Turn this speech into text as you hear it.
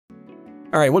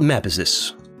Alright, what map is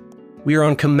this? We are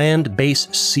on Command Base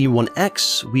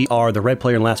C1X. We are the red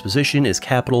player in last position is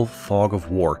Capital Fog of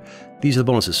War. These are the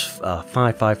bonuses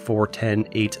 5, 5, 4, 10,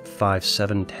 8, 5,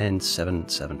 7, 10, 7,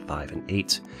 7, 5, and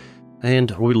 8.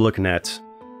 And what are we looking at?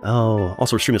 Oh,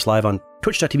 also we're streaming this live on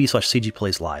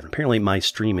twitch.tv/cgplayslive. Apparently my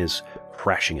stream is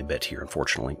crashing a bit here,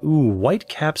 unfortunately. Ooh, white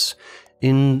caps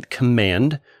in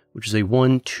command, which is a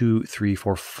 1, 2, 3,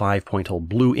 4, 5 point hold.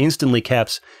 Blue instantly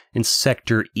caps in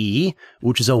Sector E,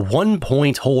 which is a 1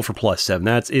 point hold for +7.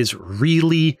 That is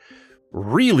really,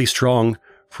 really strong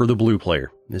for the blue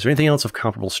player. Is there anything else of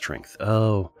comparable strength?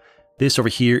 Oh, this over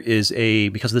here is a,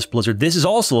 because of this blizzard, this is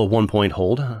also a 1 point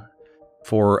hold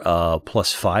for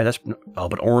 +5. That's, oh,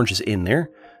 but orange is in there.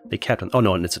 They capped on, oh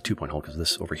no, and it's a 2 point hold because of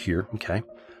this over here. Okay.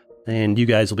 And you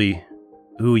guys will be,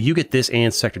 ooh, you get this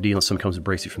and Sector D unless someone comes and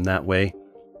breaks you from that way.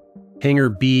 Hangar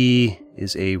B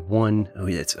is a 1. Oh,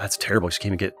 yeah, that's terrible. Just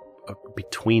can't even get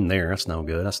between there. That's no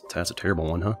good. That's a terrible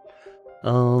one, huh?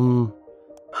 Oh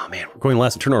man, we're going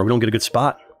last in turn order. We don't get a good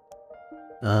spot.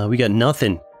 We got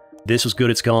nothing. This was good.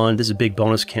 It's gone. This is a big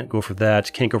bonus. Can't go for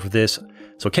that. Can't go for this.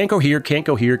 So can't go here. Can't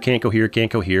go here. Can't go here.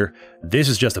 Can't go here. This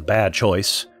is just a bad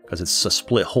choice because it's a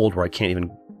split hold where I can't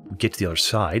even get to the other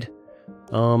side.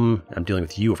 I'm dealing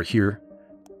with you over here.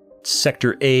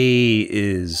 Sector A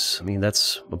is, I mean,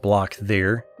 that's a block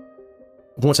there.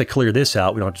 Once I clear this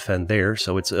out, we don't have to defend there.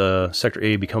 So it's Sector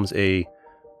A becomes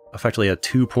effectively a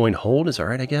 2 point hold. Is that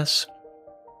right, I guess?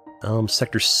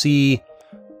 Sector C,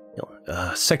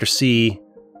 Sector C,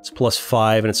 it's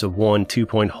 +5 and it's a 1, 2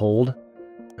 point hold.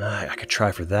 I could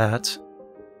try for that.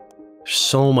 There's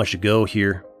so much to go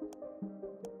here.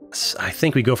 I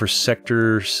think we go for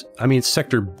sectors, I mean,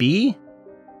 Sector B.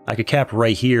 I could cap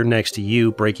right here next to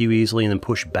you, break you easily, and then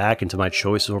push back into my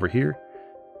choices over here.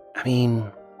 I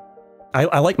mean,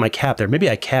 I like my cap there. Maybe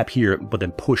I cap here, but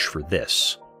then push for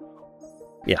this.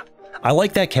 Yeah. I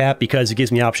like that cap because it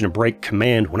gives me the option to break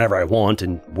command whenever I want,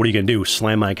 and what are you going to do,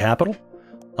 slam my capital?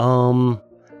 And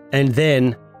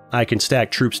then I can stack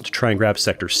troops to try and grab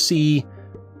Sector C,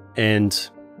 and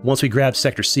once we grab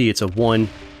Sector C, it's a 1,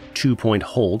 2 point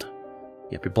hold.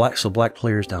 Yep, black, so black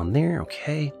players down there,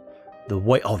 okay. The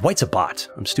white, oh, white's a bot.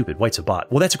 I'm stupid, white's a bot.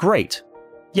 Well, that's great.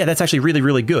 Yeah, that's actually really,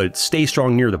 really good. Stay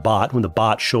strong near the bot. When the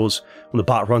bot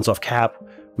runs off cap,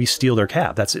 we steal their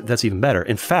cap. That's even better.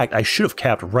 In fact, I should have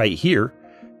capped right here.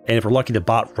 And if we're lucky, the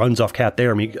bot runs off cap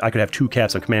there. I mean, I could have 2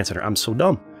 caps on command center. I'm so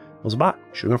dumb. It was a bot.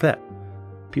 Should have gone for that.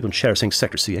 People in chat are saying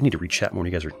Sector C. I need to re-chat more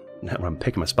when you guys are, when I'm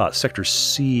picking my spot. Sector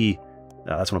C,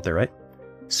 that's one up there, right?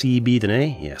 C, B, then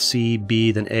A? Yeah, C,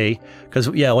 B, then A. Because,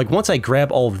 yeah, like once I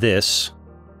grab all of this,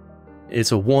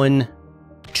 it's a 1,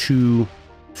 2,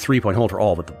 3 point hold for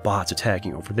all, but the bot's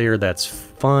attacking over there. That's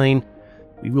fine.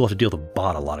 We will have to deal with the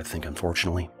bot a lot, I think,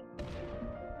 unfortunately.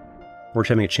 Orange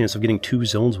having a chance of getting 2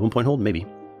 zones, 1 point hold? Maybe.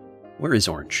 Where is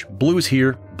orange? Blue's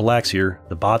here, black's here,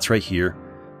 the bot's right here.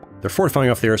 They're fortifying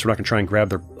off there, so we're not going to try and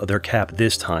grab their cap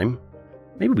this time.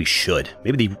 Maybe we should.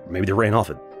 Maybe they ran off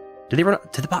it. Did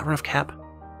the bot run off cap?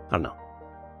 I don't know.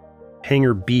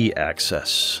 Hangar B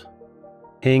access.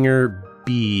 Hangar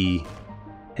B.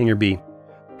 Hangar B.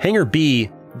 Hangar B,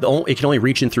 it can only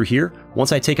reach in through here.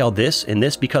 Once I take out this and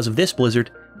this, because of this blizzard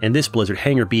and this blizzard,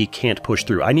 Hangar B can't push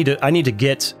through. I need to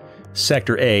get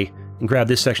Sector A and grab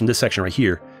this section right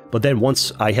here. But then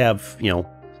once I have, you know,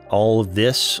 all of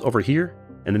this over here,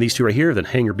 and then these 2 right here, then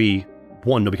Hangar B,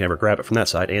 1, nobody can ever grab it from that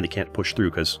side, and they can't push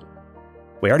through because,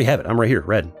 wait, I already have it. I'm right here,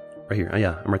 red. Right here. Oh,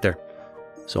 yeah, I'm right there.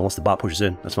 So once the bot pushes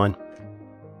in, that's fine.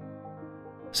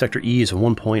 Sector E is a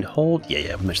 1 point hold.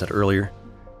 Yeah, we mentioned that earlier.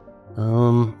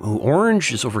 Oh,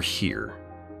 orange is over here.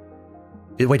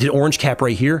 Wait, did orange cap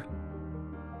right here?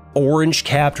 Orange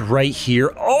capped right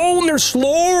here. Oh, and they're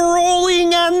slow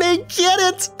rolling and they get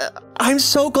it! I'm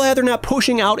so glad they're not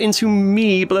pushing out into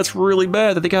me, but that's really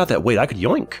bad that they got that. Wait, I could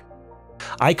yoink.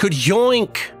 I could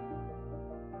yoink!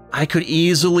 I could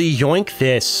easily yoink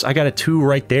this. I got a 2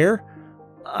 right there.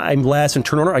 I'm last in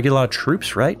turn order. I get a lot of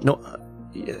troops, right? No,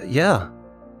 yeah.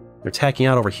 They're attacking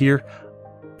out over here.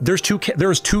 There's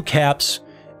 2 caps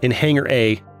in Hangar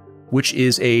A, which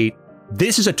is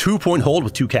this is a 2 point hold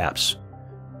with 2 caps.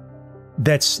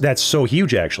 That's so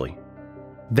huge, actually.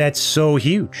 That's so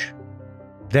huge.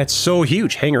 That's so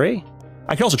huge. Hangar A.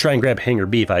 I could also try and grab Hangar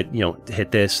B if I, you know, hit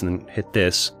this and then hit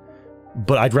this.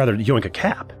 But I'd rather yoink a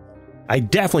cap. I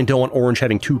definitely don't want orange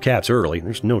having 2 caps early.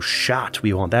 There's no shot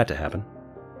we want that to happen.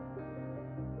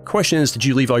 Question is, did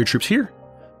you leave all your troops here?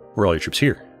 Or all your troops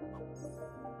here?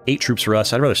 8 troops for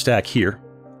us. I'd rather stack here.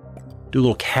 Do a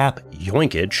little cap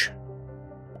yoinkage.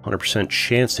 100%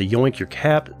 chance to yoink your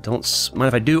cap. Don't mind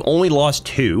if I do. Only lost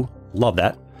 2. Love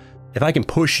that. If I can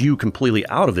push you completely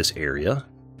out of this area...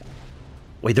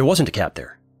 Wait, there wasn't a cap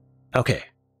there. Okay.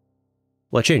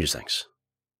 Well, that changes things.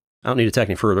 I don't need to attack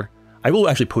any further. I will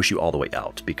actually push you all the way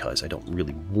out, because I don't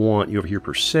really want you over here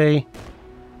per se.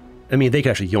 I mean, they could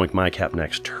actually yoink my cap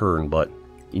next turn, but...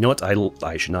 You know what?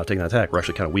 I should not take that attack. We're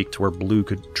actually kind of weak to where blue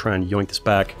could try and yoink this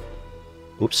back.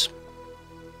 Oops.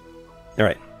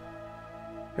 Alright.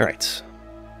 Alright.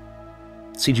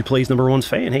 CG Plays #1's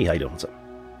fan. Hey, how you doing? What's up?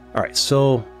 Alright,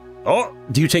 so... Oh!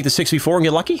 Do you take the 6v4 and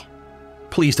get lucky?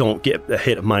 Please don't get a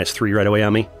hit of -3 right away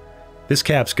on me. This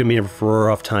cap's gonna be in for a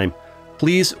rough time.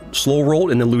 Please slow roll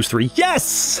and then lose 3.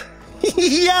 Yes!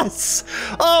 Yes!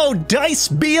 Oh, dice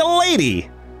be a lady!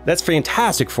 That's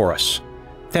fantastic for us.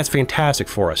 That's fantastic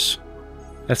for us.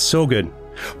 That's so good.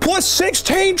 Plus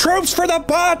 16 troops for the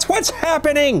bots! What's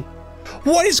happening?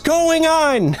 What is going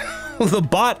on? The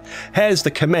bot has the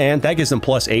command. That gives them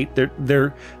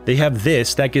 +8. They have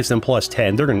this. That gives them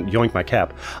 +10. They're going to yoink my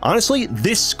cap. Honestly,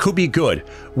 this could be good.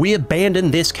 We abandon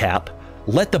this cap.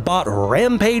 Let the bot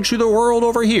rampage through the world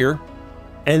over here.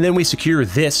 And then we secure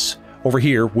this over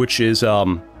here, which is...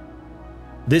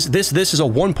 This is a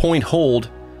 1-point hold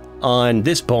on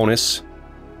this bonus.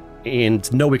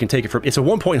 And no, we can take it from... It's a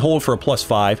 1-point hold for a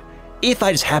 +5. If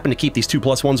I just happen to keep these 2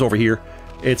 +1s over here,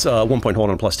 it's a 1-point hold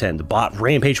on a +10. The bot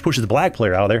rampage pushes the black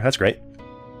player out of there. That's great.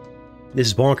 This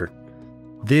is bonker.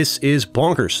 This is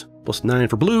bonkers. +9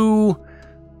 for blue.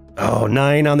 Oh,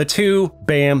 9 on the 2.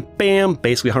 Bam, bam.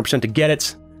 Basically 100% to get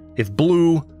it. If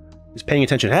blue is paying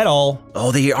attention at all...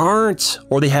 Oh, they aren't.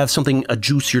 Or they have something, a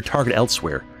juicier target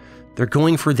elsewhere. They're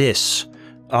going for this.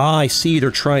 Ah, I see.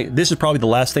 They're trying... This is probably the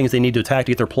last things they need to attack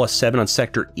to get their +7 on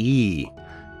Sector E.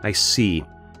 I see.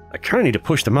 I kind of need to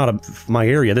push them out of my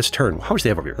area this turn. How much do they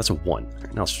have over here? That's a 1.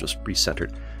 Right, now it's just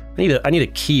recentered. I need a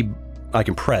key I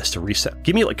can press to reset.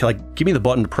 Give me give me the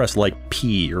button to press like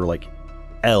P or like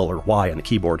L or Y on the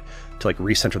keyboard to like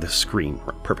recenter the screen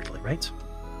perfectly, right?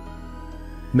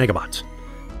 Megabot.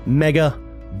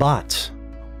 Megabot.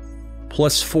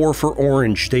 +4 for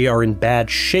orange. They are in bad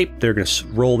shape. They're going to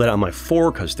roll that on my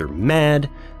 4 because they're mad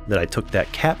that I took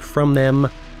that cap from them.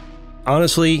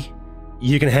 Honestly,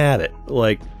 you can have it.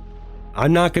 Like,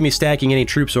 I'm not going to be stacking any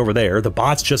troops over there. The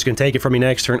bot's just going to take it from me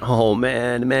next turn. Oh,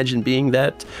 man. Imagine being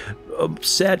that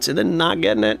upset and then not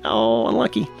getting it. Oh,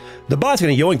 unlucky. The bot's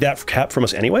going to yoink that cap from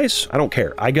us anyways. I don't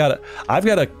care. I've got a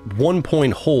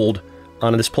 1-point hold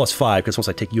on this +5 because once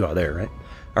I take you out of there, right?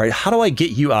 All right, how do I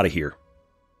get you out of here?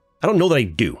 I don't know that I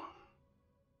do.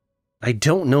 I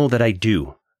don't know that I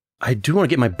do. I do want to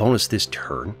get my bonus this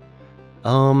turn.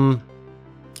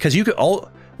 Because you could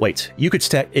wait, you could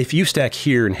stack, if you stack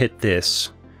here and hit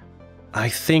this, I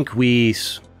think we,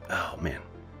 oh man.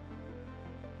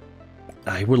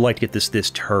 I would like to get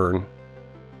this turn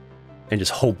and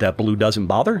just hope that blue doesn't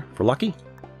bother for lucky.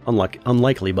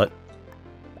 Unlikely, but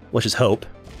let's just hope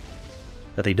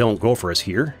that they don't go for us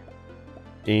here.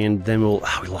 And then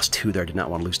we lost 2 there. I did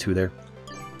not want to lose 2 there.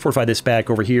 Fortify this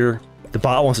back over here. The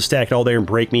bot wants to stack it all there and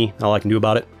break me. All I can do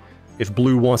about it. If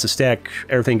blue wants to stack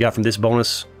everything got from this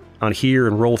bonus on here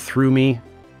and roll through me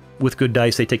with good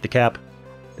dice, they take the cap.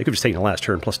 They could have just taken the last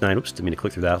turn, +9. Oops, didn't mean to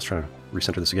click through that. I was trying to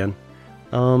recenter this again.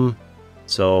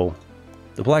 So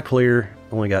the black player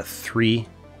only got 3.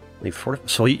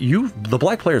 So the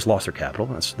black player's lost their capital.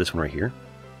 That's this one right here.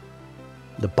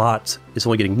 The bot is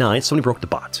only getting 9. Somebody broke the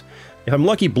bot. If I'm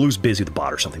lucky, blue's busy with the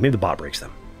bot or something. Maybe the bot breaks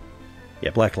them. Yeah,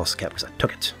 black lost the cap because I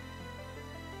took it.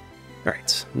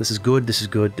 Alright, this is good, this is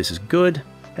good, this is good.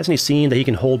 Hasn't he seen that he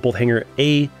can hold both Hangar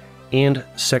A and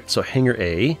so Hangar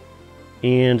A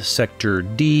and Sector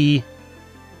D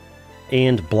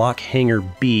and block Hangar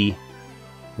B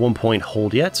 1-point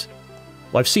hold yet?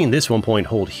 Well, I've seen this 1-point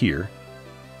hold here.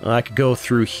 I could go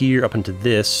through here up into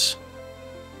this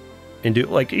and do,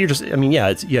 like, you're just, I mean,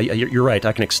 yeah, you're right.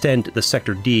 I can extend the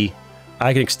Sector D.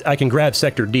 I can grab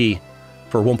Sector D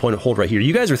for a 1-point hold right here.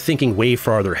 You guys are thinking way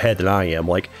farther ahead than I am.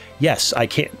 Like, yes, I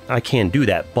can do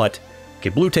that, but okay,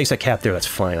 blue takes that cap there. That's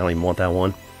fine. I don't even want that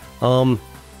one. I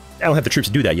don't have the troops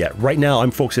to do that yet. Right now,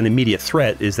 I'm focusing on the immediate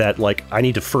threat. Is that like I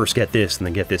need to first get this and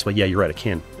then get this? But yeah, you're right. I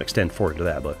can extend forward to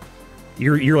that, but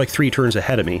you're like 3 turns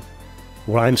ahead of me.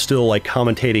 Where I'm still like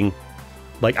commentating.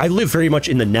 Like, I live very much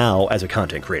in the now as a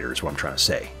content creator is what I'm trying to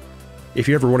say. If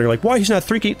you're ever wondering, like, why he's not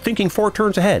thinking 4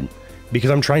 turns ahead? Because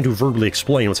I'm trying to verbally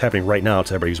explain what's happening right now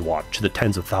to everybody who's watched, to the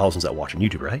tens of thousands that watch on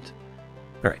YouTube, right?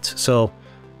 Alright, so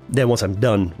then once I'm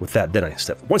done with that, then I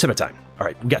step one step at a time.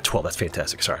 Alright, we got 12, that's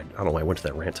fantastic. Sorry, I don't know why I went to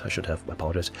that rant. I should have, I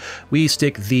apologize. We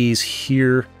stick these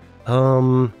here. Is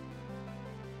 9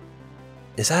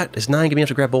 gonna be enough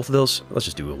to grab both of those? Let's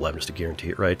just do 11 just to guarantee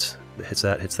it, right? It hits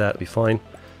that, it'll be fine.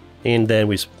 And then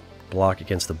we block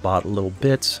against the bot a little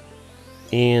bit.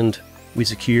 And we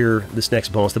secure this next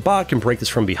bonus. The bot can break this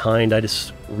from behind. I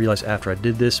just realized after I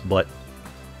did this, but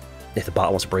if the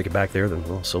bot wants to break it back there, then,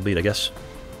 well, so be it, I guess.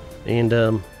 And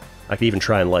I could even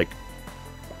try and, like,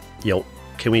 you know,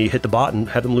 can we hit the bot and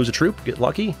have them lose a troop? Get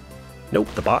lucky? Nope,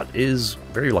 the bot is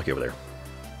very lucky over there.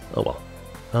 Oh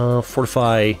well.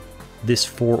 Fortify this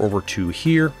 4 over 2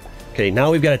 here. Okay,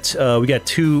 now we got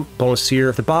 2 bonuses here.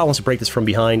 If the bot wants to break this from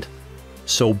behind,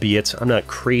 so be it. I'm not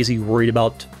crazy worried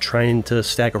about trying to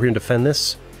stack over here and defend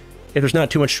this. If there's not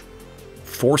too much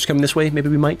force coming this way, maybe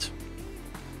we might.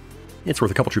 It's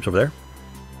worth a couple troops over there.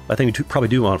 I think we probably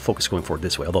do want to focus going forward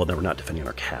this way, although we're not defending on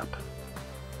our cap.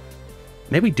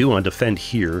 Maybe we do want to defend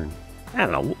here. I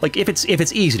don't know, like if it's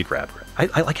easy to grab.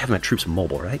 I like having my troops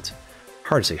mobile, right?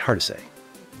 Hard to say, hard to say.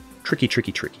 Tricky,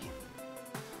 tricky, tricky.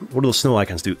 What do those snow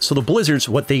icons do? So the blizzards,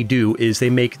 what they do is they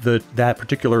make that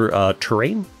particular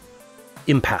terrain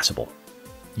impassable.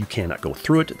 You cannot go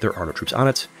through it. There are no troops on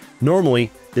it.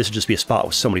 Normally, this would just be a spot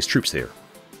with somebody's troops there.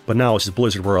 But now it's a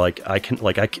blizzard where like I can't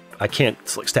like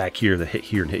stack here, then hit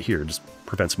here and hit here. It just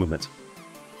prevents movement.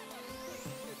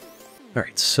 All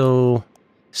right, so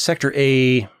Sector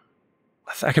A.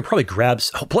 I could probably grab...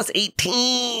 Oh, plus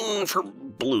 18 for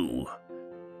blue.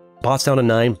 Bot's down to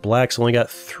 9. Black's only got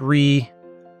 3.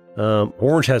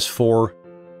 Orange has 4.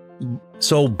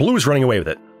 So blue's running away with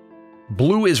it.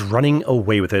 Blue is running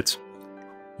away with it.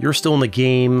 You're still in the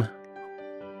game.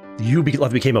 You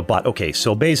became a bot. Okay,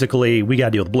 so basically, we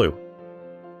gotta deal with blue.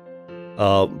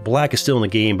 Black is still in the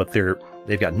game, but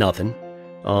they've got nothing.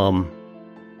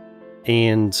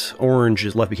 And orange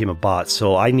is became a bot,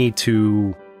 so I need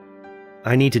to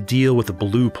deal with the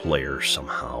blue player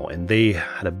somehow, and they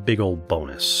had a big old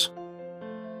bonus.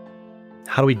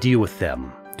 How do we deal with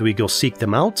them? Do we go seek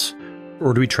them out,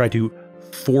 or do we try to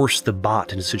force the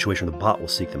bot into a situation where the bot will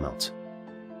seek them out?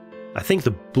 I think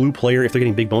the blue player, if they're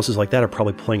getting big bonuses like that, are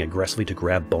probably playing aggressively to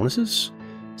grab bonuses,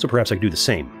 so perhaps I could do the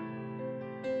same.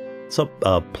 What's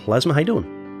up, Plasma? How you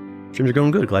doing? Streams are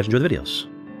going good. Glad you enjoy the videos.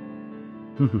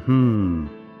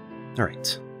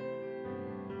 Alright.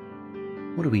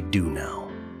 What do we do now?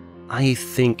 I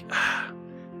think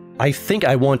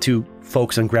I want to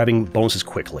focus on grabbing bonuses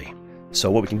quickly. So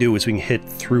what we can do is we can hit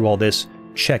through all this,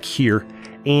 check here,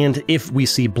 and if we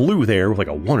see blue there with like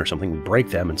a 1 or something, we break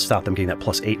them and stop them getting that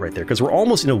plus 8 right there, because we're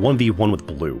almost in a 1v1 with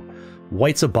blue.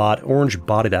 White's a bot, orange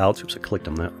botted out. Oops, I clicked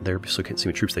on that there, so I can't see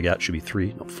what troops they got. Should be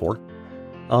 3, not 4.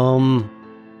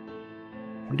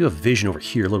 We do a vision over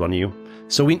here, a little on you.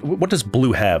 So what does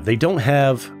blue have? They don't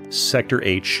have Sector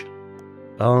H.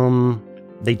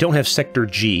 They don't have Sector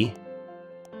G.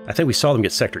 I think we saw them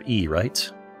get Sector E, right?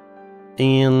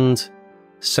 And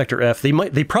Sector F.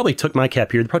 They probably took my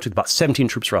cap here. They probably took about 17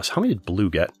 troops for us. How many did blue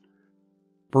get?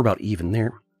 We're about even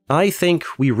there. I think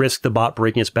we risk the bot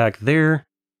breaking us back there.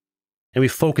 And we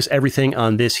focus everything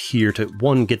on this here to,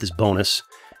 1, get this bonus,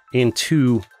 and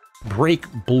 2, break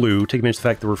blue, take advantage of the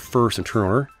fact that we're first in turn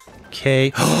order.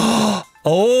 Okay.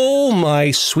 Oh,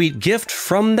 my sweet gift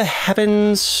from the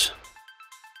heavens.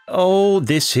 Oh,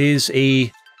 this is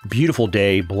a beautiful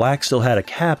day. Black still had a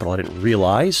capital, I didn't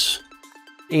realize.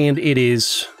 And it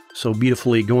is so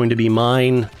beautifully going to be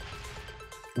mine.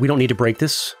 We don't need to break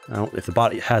this. If the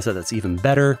bot has that, that's even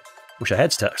better. Wish I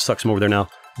had stuck some over there now.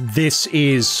 This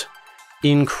is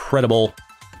incredible.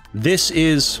 This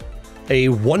is a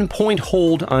 1-point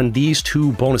hold on these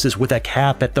 2 bonuses with a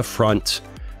cap at the front.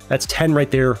 That's 10 right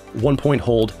there, 1-point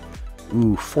hold.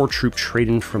 Ooh, 4 troop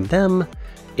trade-in from them.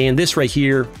 And this right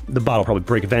here, the bot will probably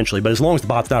break eventually, but as long as the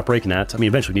bot's not breaking that, I mean,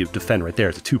 eventually we need to defend right there.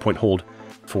 It's a 2-point hold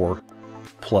for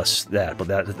plus that, but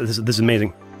this is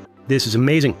amazing. This is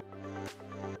amazing.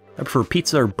 I prefer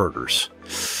pizza or burgers.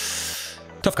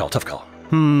 Tough call, tough call.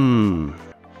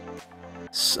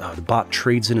 So the bot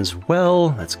trades in as well.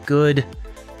 That's good.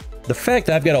 The fact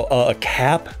that I've got a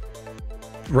cap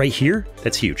right here,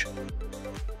 that's huge.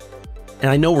 And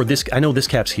I know where this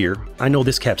cap's here. I know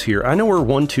this cap's here. I know where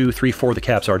 1, 2, 3, 4 of the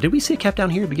caps are. Did we see a cap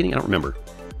down here at the beginning? I don't remember.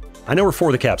 I know where 4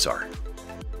 of the caps are.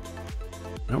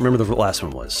 I don't remember the last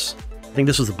one was. I think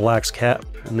this was the black's cap,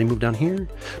 and they moved down here.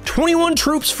 21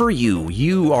 troops for you.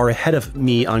 You are ahead of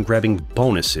me on grabbing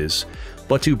bonuses.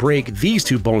 But to break these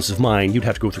 2 bonuses of mine, you'd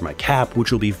have to go through my cap,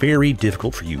 which will be very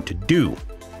difficult for you to do.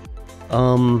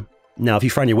 Now, if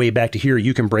you find your way back to here,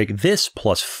 you can break this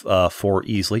plus 4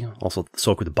 easily. Also,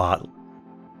 soak with the bot.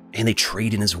 And they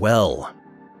trade in as well.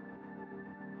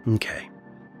 Okay.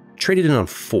 Traded in on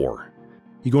 4.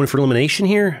 You going for elimination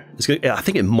here? I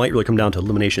think it might really come down to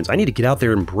eliminations. I need to get out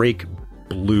there and break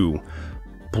blue.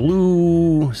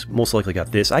 Blue most likely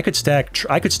got this. I could stack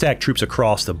troops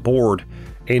across the board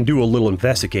and do a little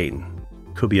investigating.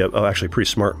 Could be actually a pretty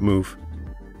smart move.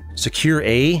 Secure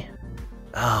A?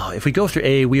 Oh, if we go through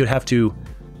A, we would have to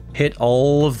hit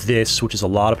all of this, which is a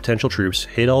lot of potential troops.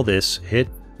 Hit all this, hit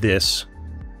this,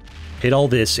 hit all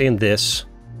this and this,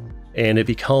 and it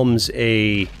becomes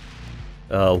a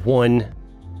 1,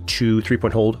 2,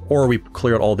 3-point hold, or we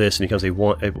clear out all this and it becomes a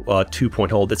 2-point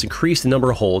hold. That's increased the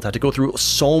number of holds. I have to go through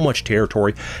so much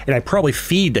territory, and I probably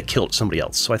feed to kill somebody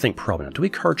else, so I think probably not. Do we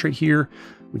card trade here?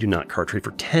 We do not card trade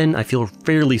for 10. I feel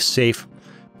fairly safe.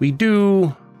 We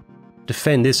do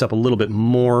defend this up a little bit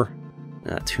more,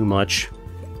 not too much.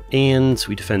 And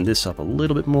we defend this up a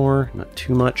little bit more, not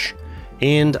too much.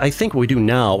 And I think what we do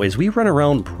now is we run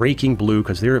around breaking blue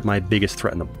because they're my biggest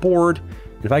threat on the board.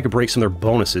 And if I could break some of their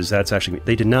bonuses, that's actually...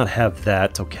 They did not have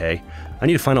that, okay. I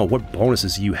need to find out what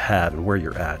bonuses you have and where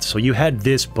you're at. So you had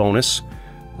this bonus.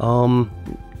 Do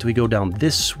we go down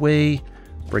this way?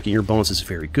 Breaking your bonus is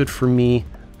very good for me.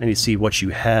 I need to see what you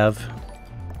have.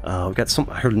 We've got some...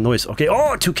 I heard a noise. Okay,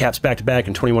 oh, 2 caps back to back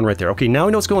and 21 right there. Okay, now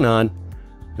we know what's going on.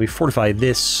 Let me fortify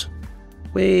this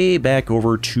way back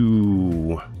over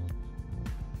to...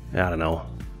 I don't know.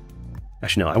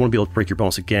 Actually, no, I want to be able to break your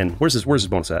bonus again. Where's this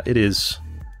bonus at? It is...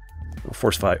 I'll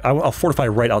fortify. I'll fortify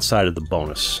right outside of the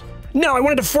bonus. No, I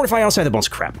wanted to fortify outside the bonus.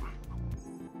 Crap.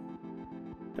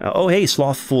 Oh, hey,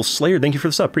 Slothful Slayer. Thank you for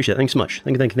the sub. Appreciate it. Thanks so much.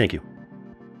 Thank you.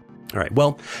 All right,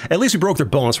 well, at least we broke their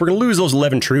bonus. We're going to lose those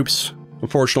 11 troops,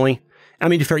 unfortunately. I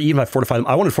mean, to be fair, even if I fortify them,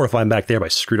 I wanted to fortify them back there, but I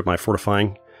screwed up my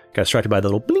fortifying. Got distracted by the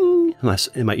little bling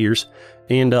in my ears.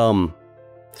 And,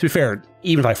 to be fair,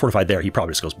 even if I fortified there, he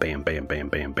probably just goes bam, bam, bam,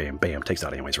 bam, bam, bam, takes it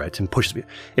out anyways, right? And pushes me.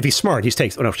 If he's smart, he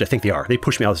takes... Oh, no, which I think they are. They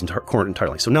push me out of this corner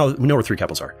entirely. So now we know where 3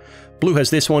 capitals are. Blue has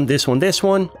this one, this one, this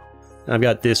one. And I've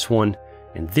got this one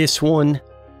and this one.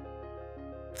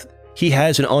 He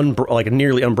has like a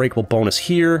nearly unbreakable bonus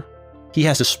here. He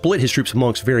has to split his troops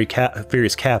amongst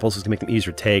various capitals to make them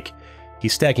easier to take.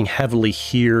 He's stacking heavily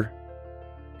here.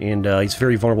 And he's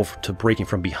very vulnerable to breaking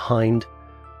from behind.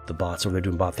 The bots over there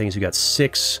doing bot things. You got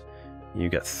 6. You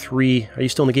got 3. Are you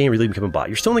still in the game or are you becoming a bot?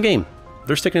 You're still in the game.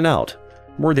 They're sticking it out.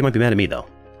 I'm worried they might be mad at me, though.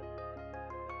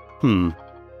 If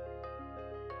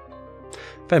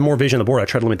I had more vision on the board, I'd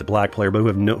try to limit the black player, but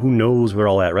who knows where we're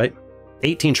all at, right?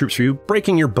 18 troops for you.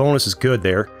 Breaking your bonus is good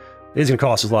there. It is going to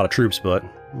cost us a lot of troops, but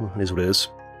well, it is what it is.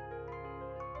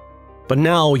 But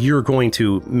now you're going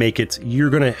to make it...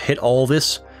 You're going to hit all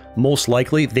this. Most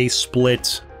likely, they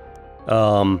split...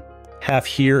 half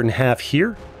here and half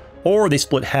here, or they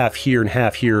split half here and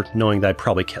half here, knowing that I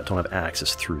probably don't have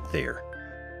access through there.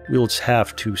 We'll just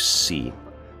have to see.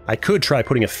 I could try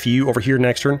putting a few over here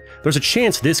next turn. There's a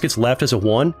chance this gets left as a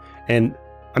 1, and,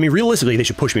 I mean, realistically, they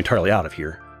should push me entirely out of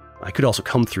here. I could also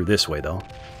come through this way, though.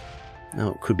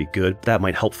 No, it could be good. That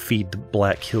might help feed the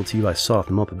black kill to you. I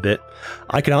soften them up a bit.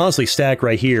 I can honestly stack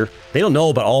right here. They don't know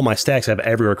about all my stacks I have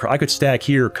everywhere. I could stack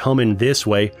here, come in this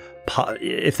way.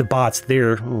 If the bot's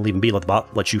there, we'll leave him be.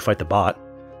 Let you fight the bot.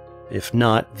 If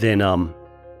not, then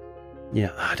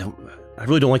yeah, I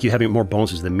really don't like you having more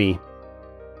bonuses than me.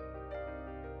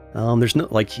 There's no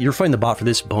like you're fighting the bot for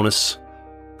this bonus.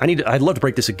 I'd love to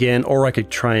break this again, or I could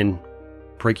try and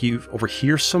break you over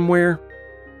here somewhere.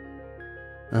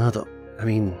 I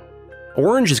mean,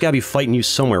 orange has got to be fighting you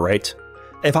somewhere, right?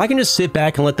 If I can just sit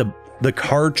back and let the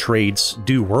card trades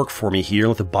do work for me here,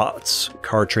 let the bots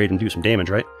card trade and do some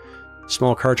damage, right?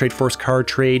 Small card trade, first card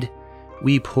trade.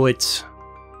 We put...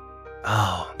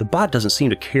 Oh, the bot doesn't seem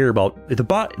to care about... The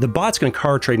bot's going to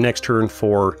card trade next turn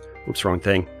for... Oops, wrong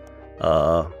thing.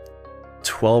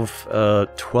 12 when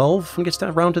it gets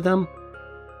that round to them.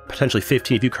 Potentially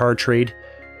 15 if you card trade.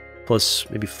 Plus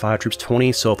maybe 5 troops,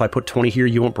 20. So if I put 20 here,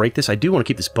 you won't break this. I do want to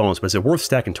keep this bonus, but is it worth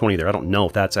stacking 20 there? I don't know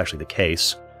if that's actually the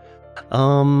case.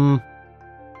 I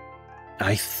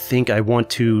think I want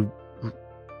to...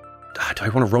 Do I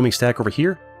want a roaming stack over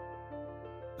here?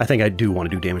 I think I do want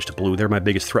to do damage to blue. They're my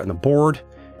biggest threat on the board.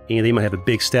 And they might have a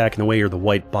big stack in the way, or the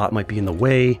white bot might be in the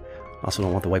way. Also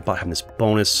don't want the white bot having this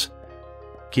bonus.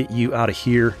 Get you out of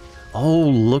here. Oh,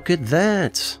 look at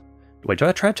that. Wait, do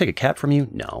I try to take a cap from you?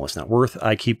 No, it's not worth.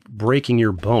 I keep breaking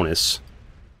your bonus.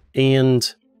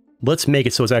 And let's make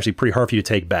it so it's actually pretty hard for you to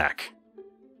take back.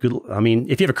 Good. I mean,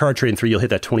 if you have a card trade in 3, you'll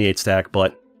hit that 28 stack,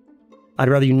 but I'd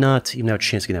rather you not even have a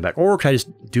chance to get that back. Or can I just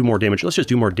do more damage? Let's just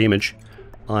do more damage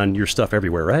on your stuff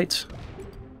everywhere, right?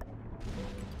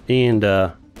 And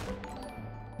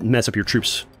mess up your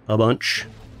troops a bunch.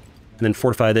 And then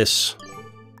fortify this.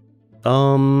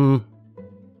 You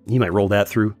might roll that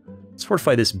through. Let's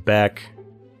fortify this back.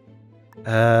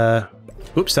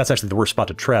 Oops, that's actually the worst spot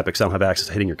to trap because I don't have access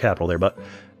to hitting your capital there, but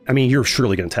I mean, you're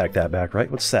surely going to attack that back,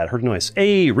 right? What's that? Heard a noise.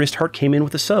 Hey, Wrist Heart came in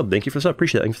with a sub. Thank you for the sub.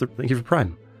 Appreciate it. Thank you for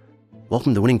Prime.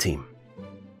 Welcome to the winning team.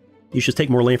 You should take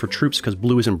more land for troops because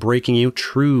blue isn't breaking you.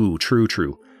 True, true,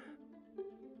 true.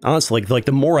 Honestly, like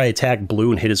the more I attack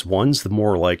blue and hit his ones, the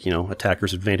more, like, you know,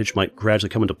 attacker's advantage might gradually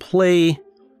come into play.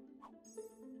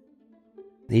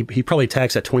 He probably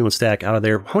attacks that 21 stack out of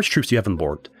there. How much troops do you have on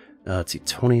board? Let's see,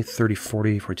 20, 30,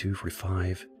 40, 42,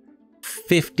 45,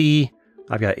 50.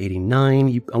 I've got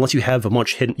 89. Unless you have a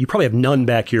much hidden... You probably have none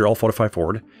back here, all fortified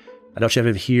forward. I doubt you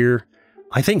have it here.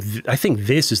 I think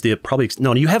this is the probably...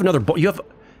 No, you have another... Don't you have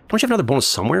another bonus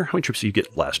somewhere? How many troops did you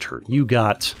get last turn? You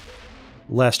got...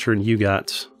 Last turn, you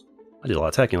got... I did a lot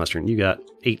of attacking last turn. You got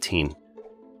 18.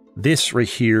 This right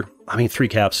here... I mean, 3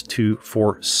 caps. 2,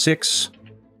 4, 6...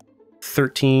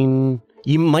 13...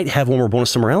 You might have one more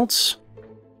bonus somewhere else.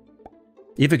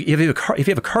 If you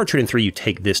have a card trade in 3, you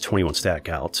take this 21 stack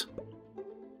out.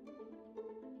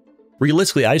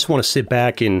 Realistically, I just want to sit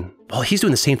back and... Well, he's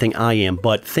doing the same thing I am,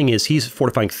 but the thing is, he's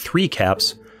fortifying 3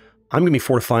 caps. I'm going to be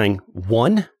fortifying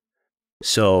 1.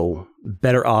 So,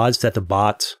 better odds that the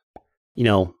bot, you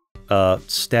know,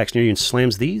 stacks near you and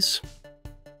slams these.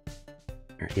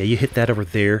 Yeah, you hit that over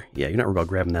there. Yeah, you're not worried about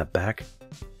grabbing that back.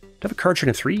 Do I have a card trade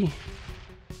in 3?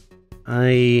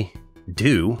 I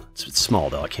do. It's small,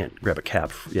 though. I can't grab a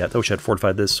cap. Yeah, I wish I had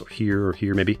fortified this or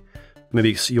here, maybe.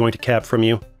 Maybe you want to cap from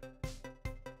you.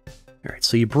 Alright,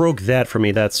 so you broke that for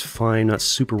me. That's fine. Not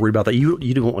super worried about that. You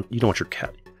don't want your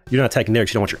cap. You're not attacking there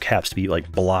because you don't want your caps to be,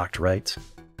 like, blocked, right?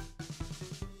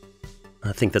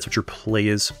 I think that's what your play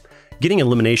is. Getting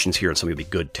eliminations here on something would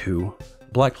be good, too.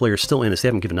 Black player's still in this. They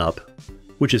haven't given up,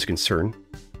 which is a concern.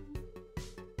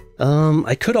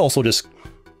 I could also just...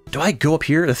 Do I go up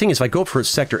here? The thing is, if I go up for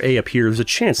Sector A up here, there's a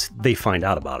chance they find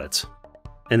out about it.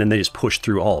 And then they just push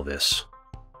through all of this.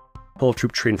 Pull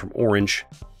troop trading from orange.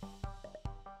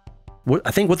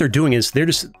 I think what they're doing is they're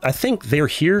just... I think they're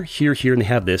here, and they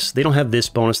have this. They don't have this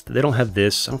bonus. They don't have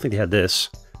this. I don't think they had this.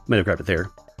 Might have grabbed it there.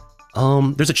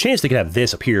 There's a chance they could have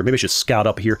this up here. Maybe I should scout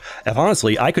up here. If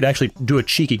honestly, I could actually do a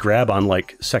cheeky grab on,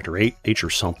 like, Sector 8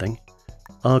 or something.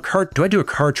 Do I do a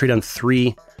card trade on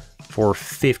 3 for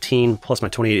 15 plus my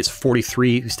 28 is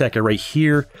 43? We stack it right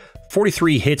here.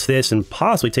 43 hits this and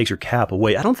possibly takes your cap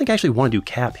away. I don't think I actually want to do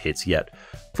cap hits yet.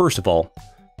 First of all,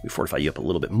 we fortify you up a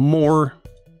little bit more.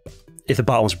 If the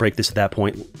bot wants to break this at that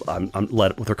point, I'm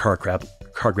let with her card grab,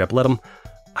 let them.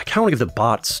 I kind of want to give the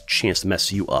bots a chance to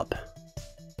mess you up.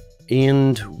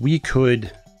 And we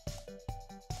could...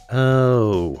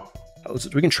 Oh...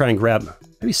 We can try and grab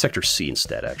maybe Sector C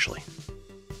instead, actually.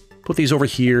 Put these over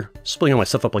here. Splitting all my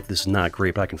stuff up like this is not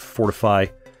great, but I can fortify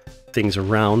things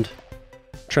around.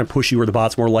 Try and push you where the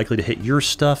bot's more likely to hit your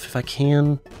stuff, if I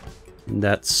can. In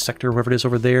that sector, wherever it is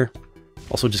over there.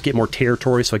 Also, just get more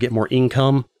territory, so I get more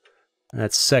income.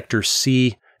 That's Sector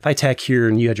C. If I attack here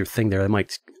and you had your thing there, that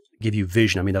might give you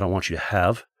vision. I mean, I don't want you to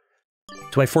have.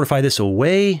 Do I fortify this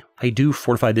away? I do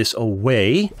fortify this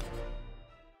away.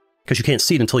 Because you can't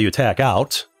see it until you attack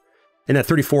out. And that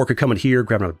 34 could come in here,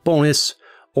 grab another bonus.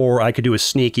 Or I could do a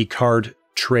sneaky card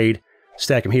trade,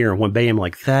 stack them here and one bam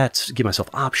like that. Give myself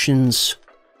options.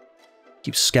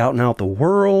 Keep scouting out the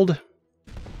world.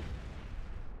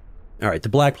 Alright, the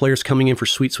black player's coming in for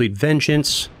sweet, sweet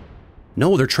vengeance.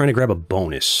 No, they're trying to grab a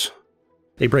bonus.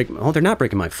 They break... Oh, they're not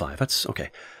breaking my 5. That's... okay.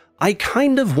 I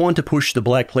kind of want to push the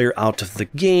black player out of the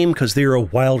game because they're a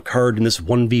wild card in this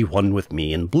 1v1 with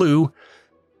me and blue.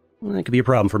 Well, that could be a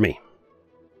problem for me.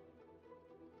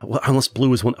 Well, unless blue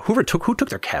was one... Who took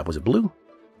their cap? Was it blue?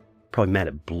 Probably mad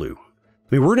at blue.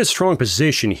 I mean, we're in a strong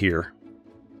position here.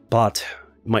 Bot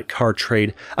might card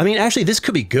trade. I mean, actually, this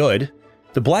could be good.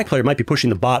 The black player might be pushing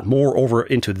the bot more over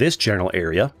into this general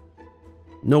area.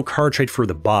 No card trade for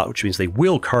the bot, which means they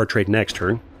will card trade next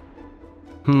turn.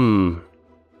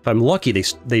 If I'm lucky, they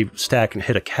stack and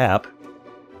hit a cap.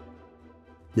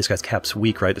 This guy's cap's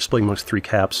weak, right? They're splitting amongst 3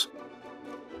 caps.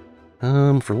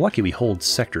 For lucky, we hold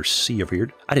Sector C over here.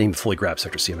 I didn't even fully grab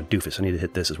Sector C. I'm a doofus. I need to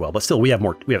hit this as well. But still, we have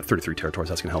more. We have 33 territories.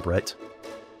 That's going to help, right?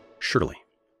 Surely.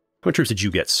 How many troops did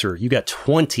you get, sir? You got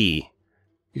 20.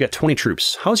 You got 20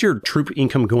 troops. How's your troop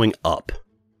income going up?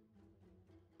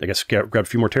 I guess grab a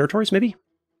few more territories, maybe?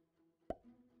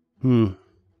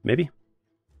 Maybe?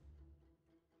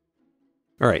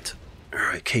 Alright.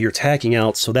 Alright, okay, you're attacking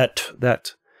out, so that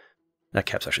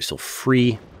cap's actually still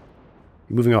free.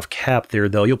 You're moving off cap there,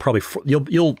 though. You'll probably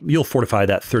you'll fortify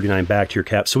that 39 back to your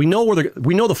cap. So we know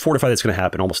the fortify that's going to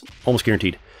happen, almost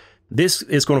guaranteed. This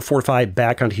is going to fortify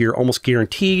back onto here, almost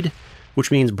guaranteed, which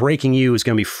means breaking you is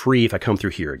going to be free if I come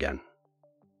through here again.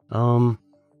 The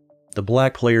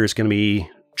black player is going to be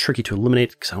tricky to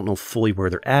eliminate because I don't know fully where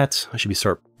they're at. I should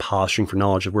start posturing for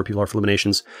knowledge of where people are for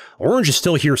eliminations. Orange is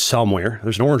still here somewhere.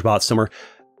 There's an orange bot somewhere.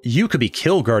 You could be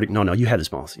kill guarding. No, you had this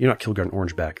boss. You're not kill guarding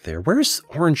orange back there. Where's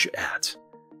orange at?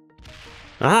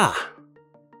 Ah,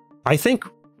 I think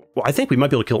we might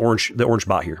be able to kill the orange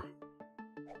bot here.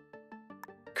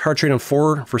 Card trade on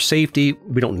 4 for safety.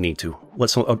 We don't need to.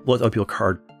 Let other people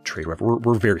card trade. Whatever.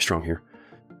 We're very strong here.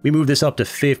 We move this up to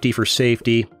 50 for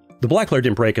safety. The black player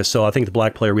didn't break us, so I think the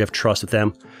black player, we have trust with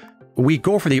them. We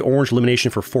go for the orange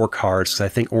elimination for 4 cards, because I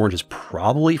think orange is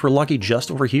probably, if we're lucky,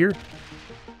 just over here.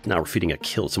 Now we're feeding a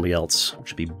kill to somebody else,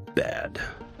 which would be bad.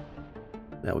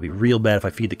 That would be real bad if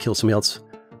I feed the kill to somebody else.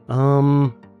 I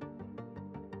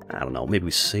don't know, maybe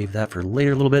we save that for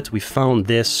later a little bit. We found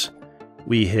this.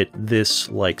 We hit this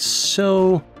like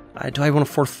so. Do I want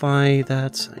to fortify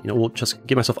that? You know, we'll just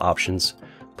give myself options.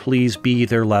 Please be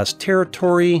their last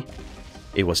territory.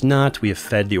 It was not. We have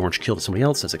fed the orange kill to somebody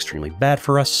else. That's extremely bad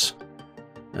for us.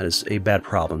 That is a bad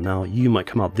problem. Now, you might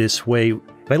come out this way.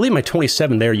 If I leave my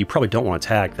 27 there, you probably don't want to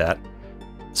attack that.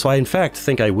 So I, in fact,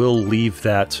 think I will leave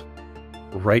that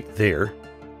right there.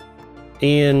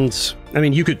 And, I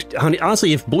mean, you could...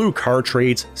 Honestly, if blue card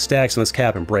trades, stacks on this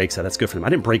cap and breaks that, that's good for them. I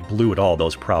didn't break blue at all, though,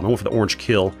 was a problem. I went for the orange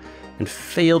kill and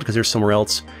failed because they're somewhere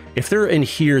else. If they're in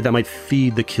here, that might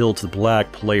feed the kill to the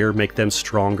black player, make them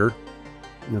stronger.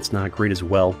 And that's not great as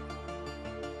well.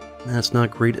 That's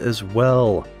not great as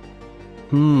well.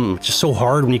 It's just so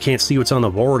hard when you can't see what's on the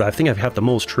board. I think I have the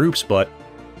most troops, but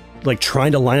like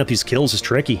trying to line up these kills is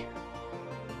tricky.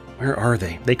 Where are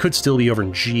they? They could still be over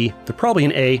in G. They're probably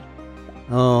in A.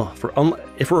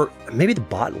 Maybe the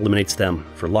bot eliminates them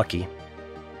for lucky.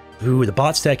 Ooh, the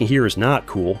bot stacking here is not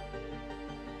cool.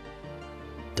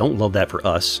 Don't love that for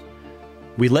us.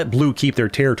 We let blue keep their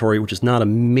territory, which is not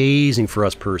amazing for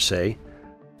us per se.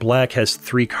 Black has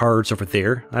 3 cards over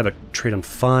there. I have a trade on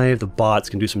 5. The bots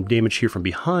can do some damage here from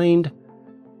behind.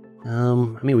 I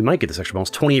mean, we might get this extra bonus.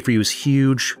 28 for you is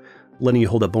huge. Letting you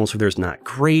hold that bonus over there is not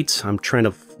great. I'm trying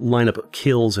to line up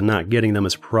kills and not getting them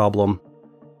is a problem.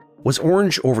 Was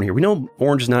orange over here? We know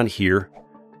orange is not here.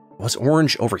 Was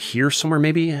orange over here somewhere,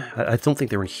 maybe? I don't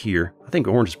think they were in here. I think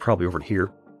orange is probably over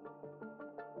here.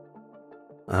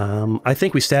 I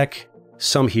think we stack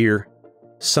some here,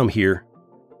 some here.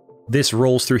 This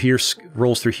rolls through here,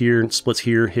 and splits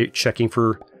here, checking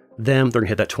for them. They're going to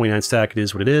hit that 29 stack. It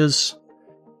is what it is.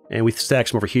 And we stack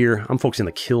some over here. I'm focusing on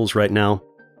the kills right now.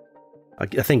 I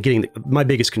think getting my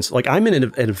biggest concern... Like, I'm in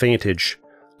an advantage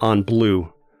on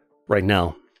blue right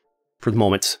now for the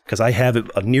moment, because I have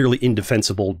a nearly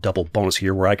indefensible double bonus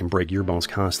here where I can break your bonus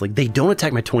constantly. They don't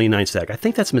attack my 29 stack. I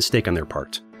think that's a mistake on their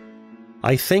part.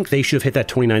 I think they should have hit that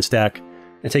 29 stack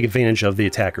and take advantage of the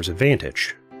attacker's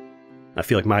advantage. I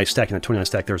feel like my stacking that 29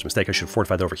 stack there was a mistake. I should have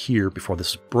fortified that over here before this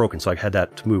is broken, so I had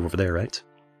that to move over there, right?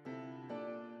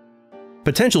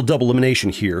 Potential double elimination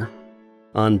here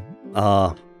on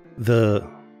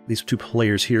these 2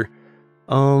 players here.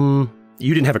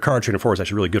 You didn't have a card trade on 4, it's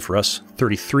actually really good for us.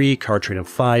 33, card trade on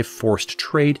 5, forced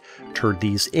trade. Turn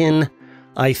these in.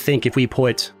 I think if we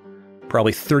put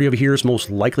probably 30 over here is most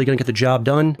likely going to get the job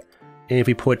done. And if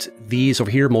we put these over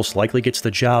here, most likely gets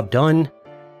the job done.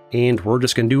 And we're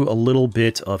just going to do a little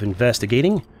bit of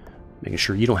investigating. Making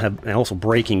sure you don't have... And also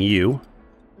breaking you.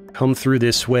 Come through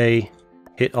this way.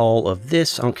 Hit all of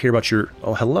this. I don't care about your...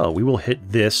 Oh, hello. We will hit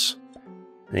this.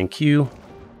 Thank you.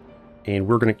 And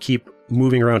we're going to keep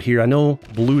moving around here. I know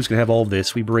blue's going to have all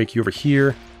this. We break you over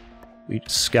here. We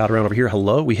scout around over here.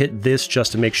 Hello. We hit this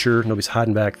just to make sure nobody's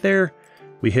hiding back there.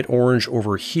 We hit orange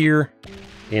over here.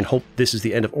 And hope this is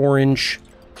the end of orange.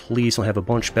 Please don't have a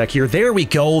bunch back here. There we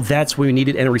go. That's what we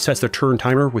needed. And it resets the turn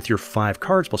timer with your 5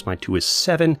 cards. Plus my 2 is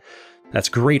 7. That's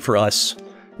great for us.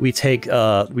 We trade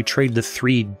the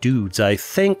 3 dudes, I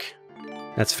think.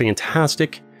 That's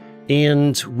fantastic.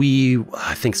 And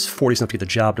I think 40 is enough to get the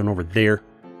job done over there.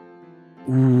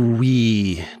 Do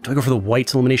I go for the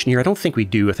white elimination here? I don't think we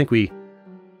do. I think we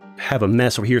have a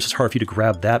mess over here, so it's hard for you to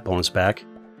grab that bonus back.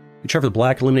 We try for the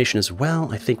black elimination as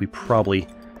well. I think we probably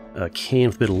can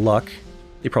with a bit of luck.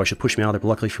 They probably should push me out there, but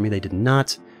luckily for me, they did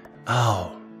not.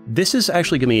 Oh, this is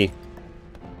actually going to be...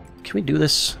 Can we do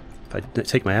this? If I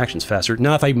take my actions faster.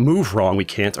 Now, if I move wrong, we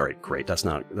can't. All right, great. That's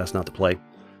not the play.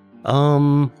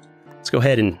 Let's go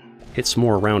ahead and hit some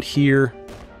more around here.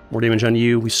 More damage on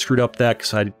you. We screwed up that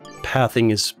because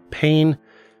pathing is pain.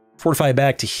 Fortify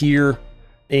back to here.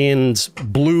 And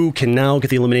blue can now get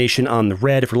the elimination on the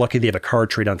red. If we're lucky, they have a card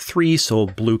trade on 3, so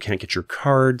blue can't get your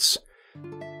cards.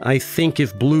 I think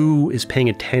if blue is paying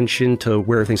attention to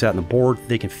where things at on the board,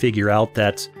 they can figure out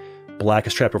that black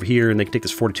is trapped over here, and they can take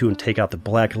this 42 and take out the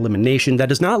black elimination. That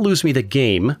does not lose me the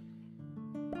game.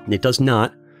 It does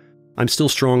not. I'm still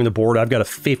strong on the board. I've got a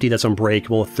 50 that's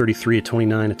unbreakable, a 33, a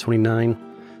 29, a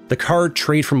 29. The card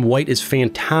trade from white is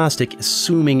fantastic,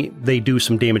 assuming they do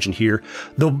some damage in here.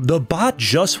 The bot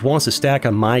just wants to stack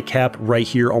on my cap right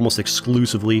here almost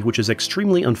exclusively, which is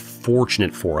extremely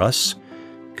unfortunate for us.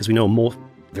 Because we know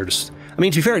they're just... I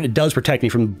mean, to be fair, it does protect me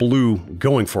from blue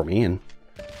going for me, and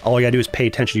all I gotta do is pay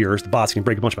attention to yours. The bot's gonna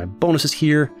break a bunch of my bonuses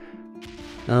here.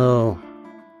 Oh...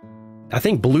 I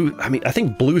think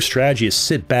blue's strategy is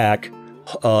sit back,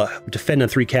 defend on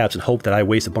 3 caps, and hope that I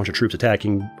waste a bunch of troops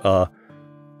attacking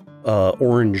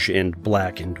orange and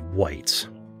black and white.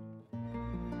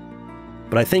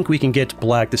 But I think we can get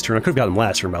black this turn. I could have gotten them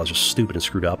last turn, but I was just stupid and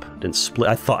screwed up. Didn't split.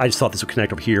 I just thought this would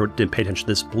connect over here. Didn't pay attention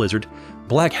to this blizzard.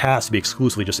 Black has to be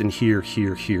exclusively just in here,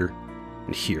 here, here,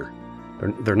 and here.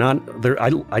 They're not.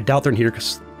 I doubt they're in here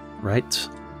because, right?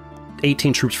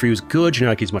 18 troops for you is good. You're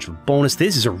not getting as much of a bonus.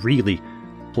 This is a really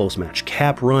close match.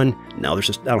 Cap run. Now there's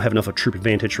just... I don't have enough of a troop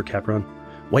advantage for cap run.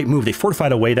 White move. They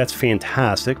fortified away. That's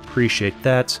fantastic. Appreciate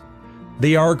that.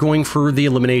 They are going for the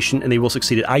elimination, and they will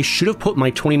succeed. I should have put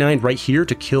my 29 right here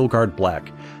to kill guard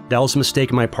black. That was a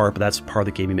mistake on my part, but that's part of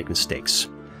the game. You make mistakes.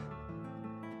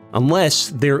 Unless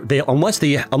they're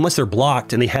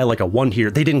blocked and they had like a 1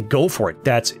 here. They didn't go for it.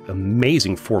 That's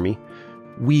amazing for me.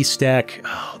 We stack...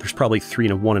 Oh, there's probably 3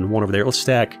 and a 1 and 1 over there. Let's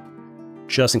stack,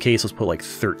 just in case, let's put like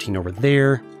 13 over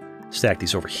there. Stack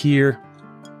these over here.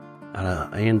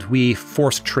 And we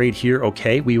force trade here.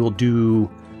 Okay, we will do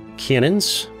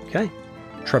cannons. Okay.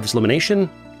 Travis elimination.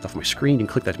 Off my screen. You can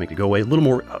click that to make it go away. A little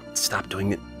more... stop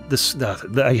doing it. This...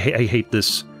 I hate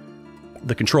this.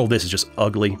 The control of this is just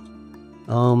ugly.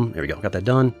 There we go. Got that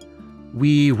done.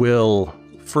 We will,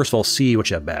 first of all, see what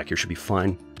you have back here. Should be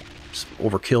fine. Just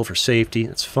overkill for safety.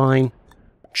 That's fine.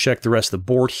 Check the rest of the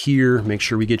board here. Make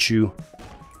sure we get you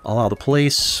all out of the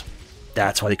place.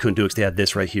 That's why they couldn't do it, because they had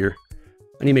this right here.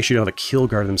 I need to make sure you don't have a kill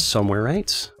guard on them somewhere,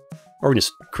 right? Or we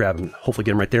just grab them, hopefully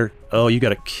get them right there. Oh, you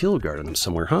got a kill guard on them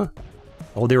somewhere, huh?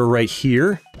 Oh, they were right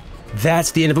here.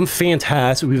 That's the end of them.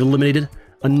 Fantastic. We've eliminated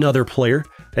another player.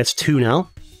 That's 2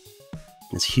 now.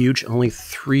 That's huge. Only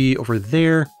 3 over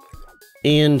there.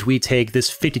 And we take this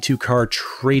 52 card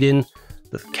trade-in.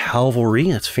 The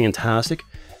cavalry, that's fantastic.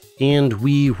 And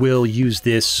we will use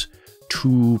this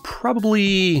to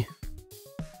probably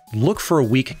look for a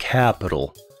weak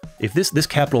capital. If this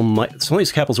capital might... Some of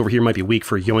these capitals over here might be weak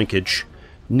for yoinkage.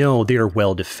 No, they are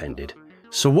well defended.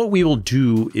 So what we will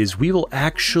do is we will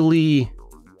actually...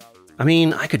 I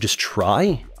mean, I could just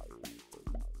try.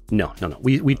 No.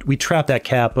 We trap that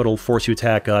capital, force you to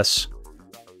attack us.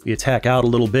 We attack out a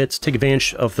little bit, take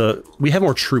advantage of the... We have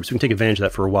more troops, we can take advantage of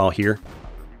that for a while here.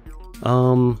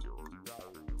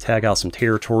 Tag out some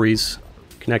territories,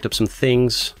 connect up some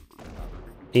things,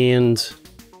 and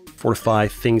fortify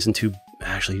things into...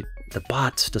 Actually, the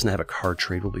bot doesn't have a card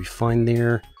trade, we'll be fine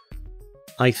there.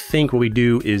 I think what we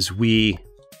do is we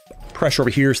pressure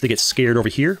over here so they get scared over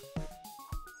here.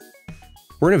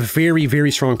 We're in a very,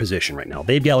 very strong position right now.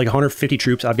 They've got like 150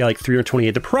 troops, I've got like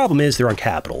 328. The problem is they're on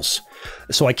capitals.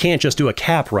 So I can't just do a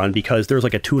cap run because there's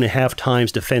like a 2.5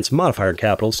 times defense modifier in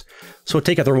capitals. So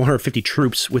take out their 150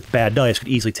 troops with bad dice could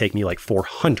easily take me like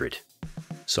 400.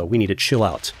 So we need to chill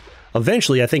out.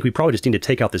 Eventually, I think we probably just need to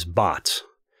take out this bot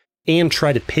and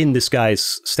try to pin this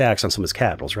guy's stacks on some of his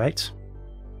capitals, right?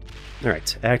 All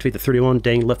right, activate the 31.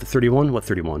 Dang, left the 31. What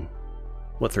 31?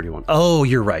 What 31? Oh,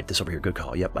 you're right. This over here. Good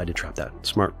call. Yep, I did trap that.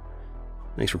 Smart.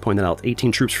 Thanks for pointing that out.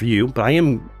 18 troops for you, but I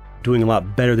am doing a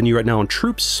lot better than you right now on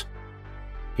troops.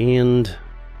 And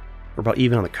we're about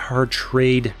even on the card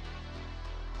trade.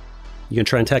 You gonna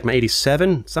try and attack my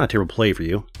 87? It's not a terrible play for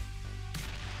you.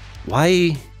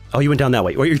 Why? Oh, you went down that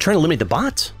way. Well, you're trying to eliminate the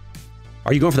bot?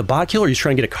 Are you going for the bot kill, or are you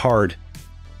trying to get a card?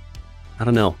 I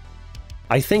don't know.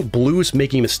 I think blue's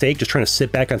making a mistake, just trying to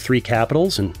sit back on 3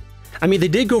 capitals, and... I mean, they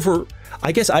did go for...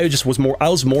 I guess I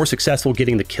was more successful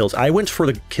getting the kills. I went for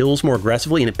the kills more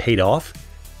aggressively, and it paid off.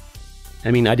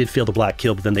 I mean, I did fail the black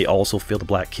kill, but then they also failed the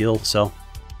black kill, so...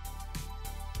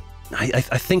 I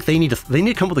think they need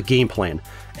to come up with a game plan.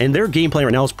 And their game plan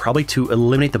right now is probably to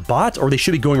eliminate the bot, or they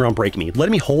should be going around breaking me.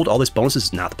 Letting me hold all this bonuses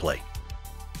is not the play.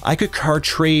 I could card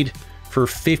trade for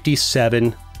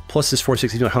 57, plus this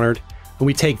 460 to 100, and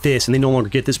we take this, and they no longer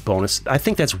get this bonus. I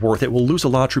think that's worth it. We'll lose a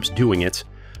lot of troops doing it,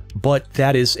 but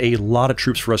that is a lot of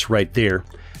troops for us right there.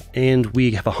 And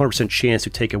we have a 100% chance to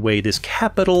take away this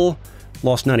capital,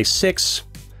 lost 96,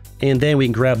 and then we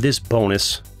can grab this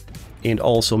bonus, and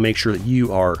also make sure that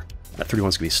you are... That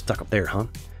 31's gonna be stuck up there, huh?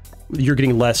 You're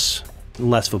getting less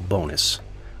of a bonus.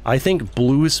 I think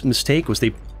blue's mistake was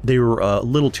they were a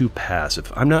little too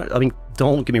passive. I mean,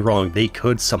 don't get me wrong, they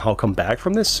could somehow come back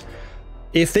from this.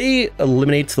 If they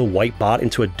eliminate the white bot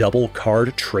into a double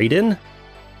card trade-in,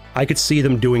 I could see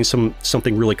them doing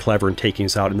something really clever and taking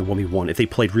us out in the 1v1 if they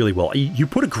played really well. You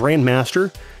put a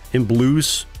Grandmaster in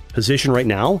Blue's position right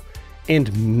now,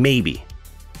 and maybe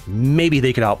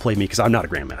they could outplay me because I'm not a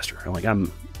Grandmaster.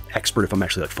 I'm expert if I'm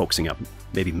actually like focusing up.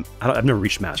 Maybe I've never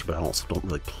reached Master, but I also don't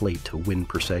really play to win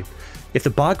per se. If the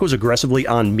bot goes aggressively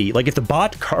on me, like if the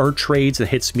bot card trades and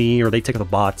hits me, or they take out the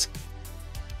bot.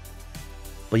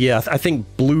 But yeah, I think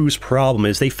Blue's problem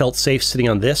is they felt safe sitting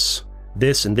on this, and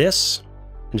this, and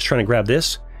just trying to grab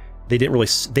this. They didn't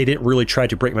really try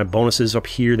to break my bonuses up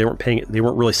here. They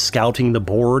weren't really scouting the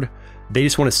board. They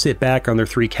just want to sit back on their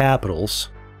 3 capitals.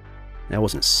 That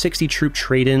wasn't a 60 troop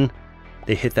trade-in.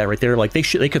 They hit that right there. Like they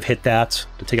could have hit that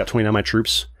to take out 29 of my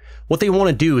troops. What they want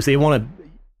to do is they want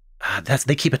to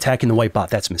they keep attacking the white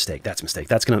bot. That's a mistake. That's a mistake.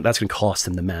 That's gonna cost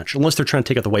them the match. Unless they're trying to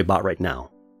take out the white bot right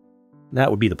now. That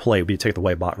would be the play, would be to take the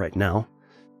white bot right now.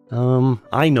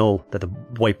 I know that the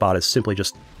white bot is simply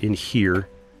just in here.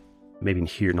 Maybe in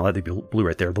here. No, that'd be blue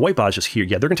right there. The white bot is just here.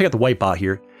 Yeah, they're gonna take out the white bot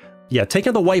here. Yeah, taking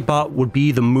out the white bot would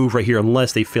be the move right here,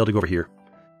 unless they fail to go over here.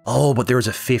 Oh, but there was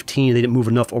a 15. They didn't move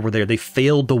enough over there. They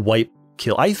failed the white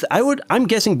kill. I'm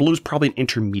guessing Blue's probably an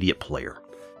intermediate player.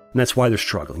 And that's why they're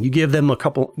struggling. You give them like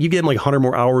 100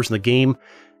 more hours in the game,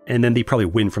 and then they probably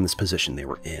win from this position they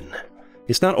were in.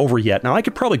 It's not over yet. Now, I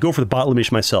could probably go for the bot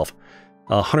elimination myself.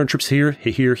 100 troops here,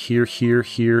 hit here, here, here,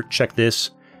 here. Check this.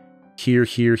 Here,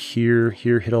 here, here,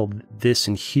 here. Hit all this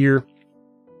and here.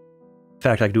 In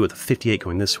fact, I could do it with a 58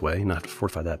 going this way, not have to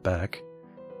fortify that back.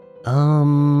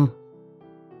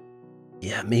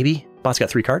 Yeah, maybe. Bot's got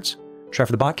 3 cards. Try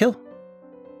for the bot kill?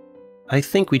 I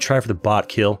think we try for the bot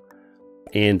kill,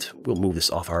 and we'll move this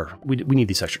off our... We need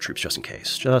these extra troops just in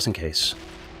case. Just in case.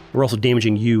 We're also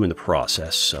damaging you in the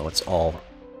process, so it's all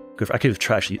good. I could have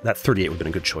tried... Actually, that 38 would have been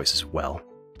a good choice as well.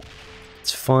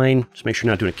 It's fine. Just make sure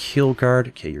you're not doing a kill guard.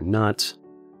 Okay, you're not.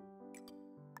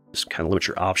 Just kind of limit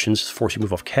your options. Force you to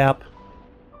move off cap.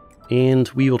 And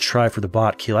we will try for the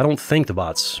bot kill. I don't think the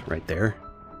bot's right there.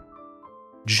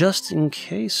 Just in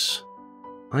case,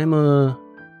 I'm a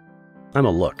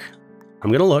look.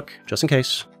 I'm gonna look, just in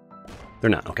case. They're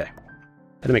not, okay.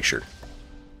 Had to make sure.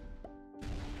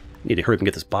 Need to hurry up and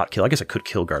get this bot kill. I guess I could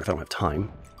kill guard if I don't have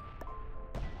time.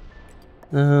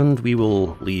 And we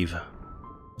will leave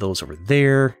those over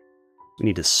there. We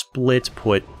need to split,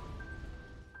 put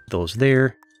those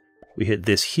there. We hit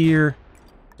this here.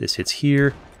 This hits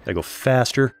here. Gotta go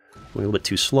faster. A little bit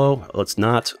too slow. Let's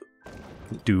not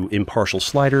do impartial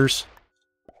sliders.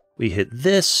 We hit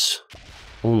this.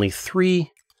 Only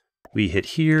 3. We hit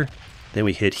here. Then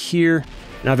we hit here.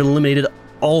 Now I've eliminated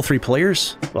all 3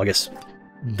 players. Well, I guess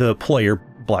the player,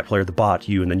 black player, the bot,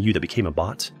 you, and then you that became a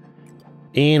bot.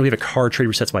 And we have a card trade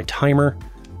resets my timer.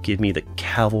 Give me the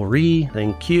cavalry.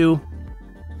 Thank you.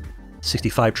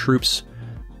 65 troops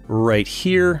right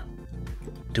here.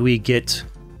 Do we get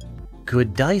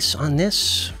good dice on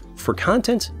this for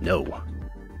content? No.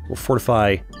 We'll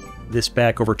fortify this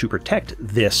back over to protect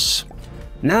this.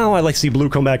 Now I'd like to see Blue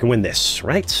come back and win this,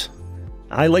 right?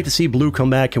 I'd like to see Blue come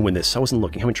back and win this. I wasn't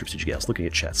looking. How many troops did you get? I was looking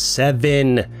at chat.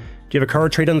 7. Do you have a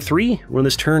card trade on 3? On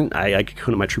this turn, I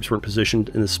couldn't. My troops weren't positioned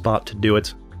in the spot to do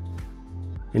it.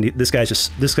 And this guy's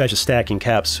just stacking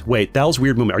caps. Wait, that was a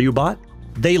weird movement. Are you a bot?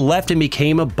 They left and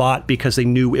became a bot because they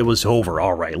knew it was over.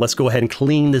 All right, let's go ahead and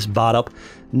clean this bot up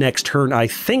next turn, I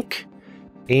think.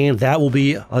 And that will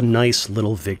be a nice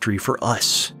little victory for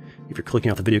us. If you're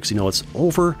clicking off the video because you know it's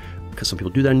over, because some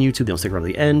people do that on YouTube, they don't stick around to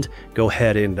the end, go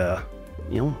ahead and,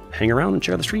 you know, hang around and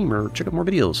check out the stream or check out more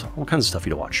videos. All kinds of stuff for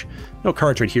you to watch. No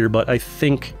cards right here, but I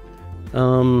think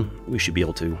we should be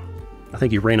able to. I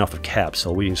think he ran off of cap,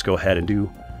 so we can just go ahead and do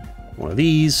one of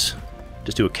these.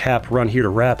 Just do a cap run here to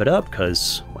wrap it up,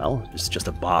 because, well, it's just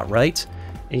a bot, right?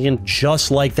 And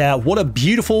just like that, what a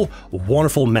beautiful,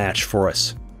 wonderful match for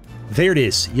us. There it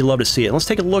is. You love to see it. Let's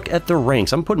take a look at the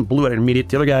ranks. I'm putting Blue at intermediate.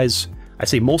 The other guys, I'd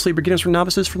say mostly beginners or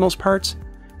novices for the most part.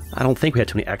 I don't think we had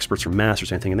too many experts or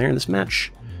masters or anything in there in this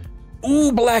match.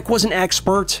 Ooh, Black was an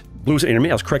expert. Blue was an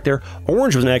intermediate. I was correct there.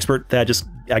 Orange was an expert that just,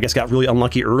 I guess, got really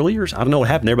unlucky earlier. I don't know what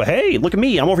happened there, but hey, look at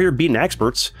me. I'm over here beating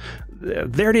experts.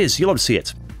 There it is. You love to see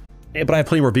it. But I have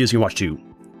plenty more videos you can watch too.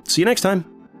 See you next time.